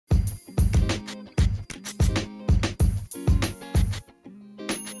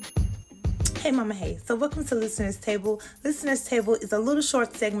Hey Mama Hey, so welcome to Listener's Table. Listener's Table is a little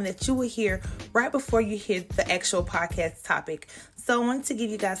short segment that you will hear right before you hear the actual podcast topic. So I wanted to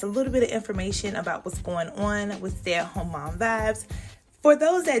give you guys a little bit of information about what's going on with Stay at Home Mom Vibes. For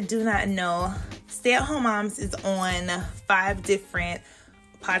those that do not know, Stay at Home Moms is on 5 different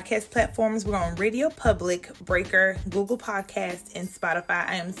podcast platforms. We're on Radio Public, Breaker, Google Podcasts, and Spotify.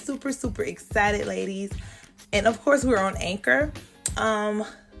 I am super excited, ladies. And of course, we're on Anchor.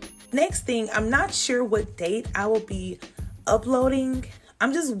 Next thing, I'm not sure what date I will be uploading.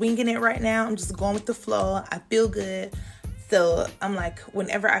 I'm just winging it right now. I'm just going with the flow. I feel good. So I'm like,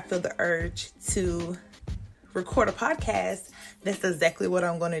 whenever I feel the urge to record a podcast, that's exactly what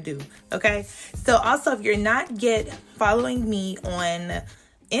I'm going to do. Okay. So also, if you're not yet following me on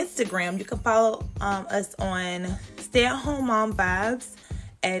Instagram, you can follow us on Stay at Home Mom Vibes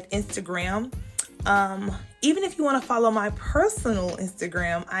at Instagram. Even if you want to follow my personal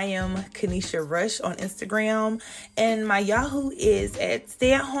Instagram, I am Kanisha Rush on Instagram, and my Yahoo is at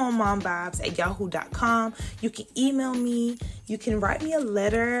stayathomemomvibes@yahoo.com. You can email me, you can write me a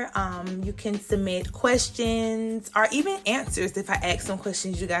letter, you can submit questions or even answers. If I ask some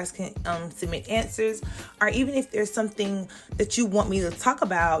questions, you guys can submit answers, or even if there's something that you want me to talk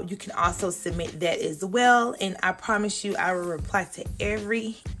about, you can also submit that as well. And I promise you, I will reply to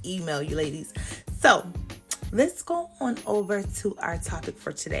every email, you ladies. So let's go on over to our topic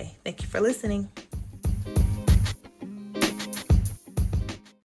for today. Thank you for listening.